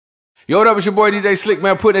Yo, what up, it's your boy DJ Slikk,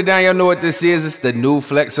 man. Putting it down, y'all know what this is. It's the new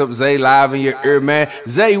FlexUp Zay live in your ear, man.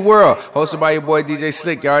 Zay World, hosted by your boy DJ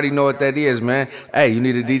Slikk. You already know what that is, man. Hey, you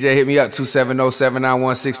need a DJ, hit me up,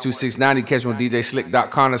 270-791-6269. You catch me on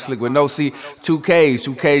DJSlick.com. That's Slikk with no C.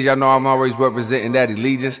 2Ks, y'all know I'm always representing that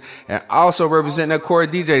allegiance. And also representing that core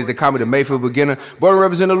DJs. They call me the Mayfield Beginner. But I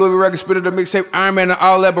represent the Louisville Record Spitter, the mixtape, Iron Man, and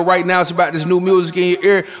all that. But right now, it's about this new music in your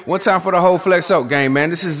ear. One time for the whole FlexUp game, man.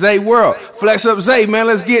 This is Zay World. FlexUp Zay, man.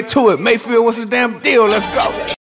 Let's get to it. Mayfield, what's the damn deal? Let's go.